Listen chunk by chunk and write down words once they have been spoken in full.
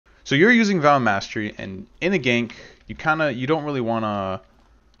So you're using Val Mastery, and in a gank, you don't really want to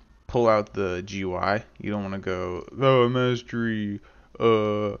pull out the GUI. You don't want to go Val Mastery,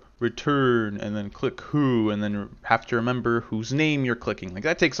 return, and then click who, and then have to remember whose name you're clicking. Like,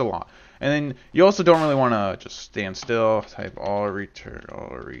 that takes a lot. And then you also don't really want to just stand still, type all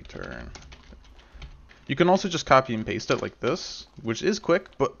return. You can also just copy and paste it like this, which is quick,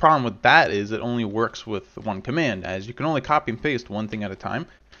 but problem with that is it only works with one command, as you can only copy and paste one thing at a time.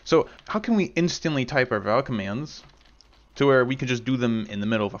 So how can we instantly type our val commands to where we can just do them in the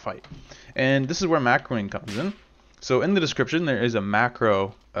middle of a fight? And this is where macroing comes in. So in the description there is a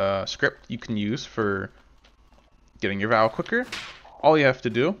macro script you can use for getting your val quicker. All you have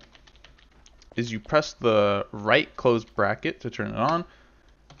to do is you press the right close bracket to turn it on.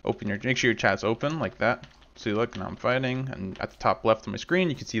 Make sure your chat's open like that. So you look, now I'm fighting, and at the top left of my screen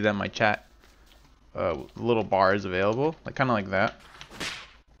you can see that my chat little bar is available, like kind of like that.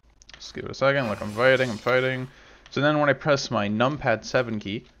 Just give it a second. Look, I'm fighting. So then when I press my numpad 7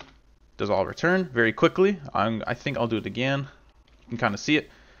 key, it does all return very quickly. I think I'll do it again. You can kind of see it.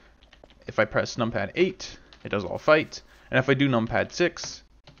 If I press numpad 8, it does all fight, and if I do numpad 6,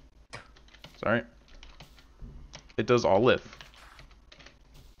 it does all live.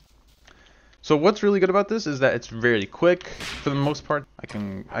 So what's really good about this is that it's very quick for the most part.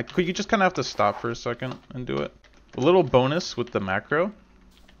 You just kind of have to stop for a second and do it. A little bonus with the macro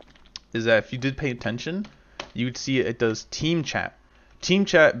is that if you did pay attention, you would see it does team chat. Team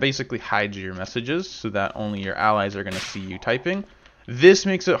chat basically hides your messages so that only your allies are going to see you typing. This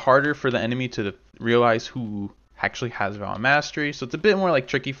makes it harder for the enemy to realize who actually has Val Mastery, so it's a bit more like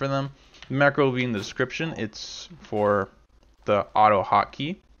tricky for them. The macro will be in the description. It's for the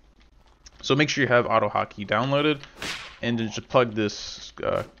AutoHotKey. So make sure you have AutoHotKey downloaded, and then just plug this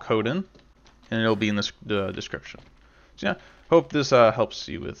code in, and it'll be in the description. So yeah, hope this helps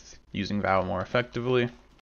you with using Val more effectively.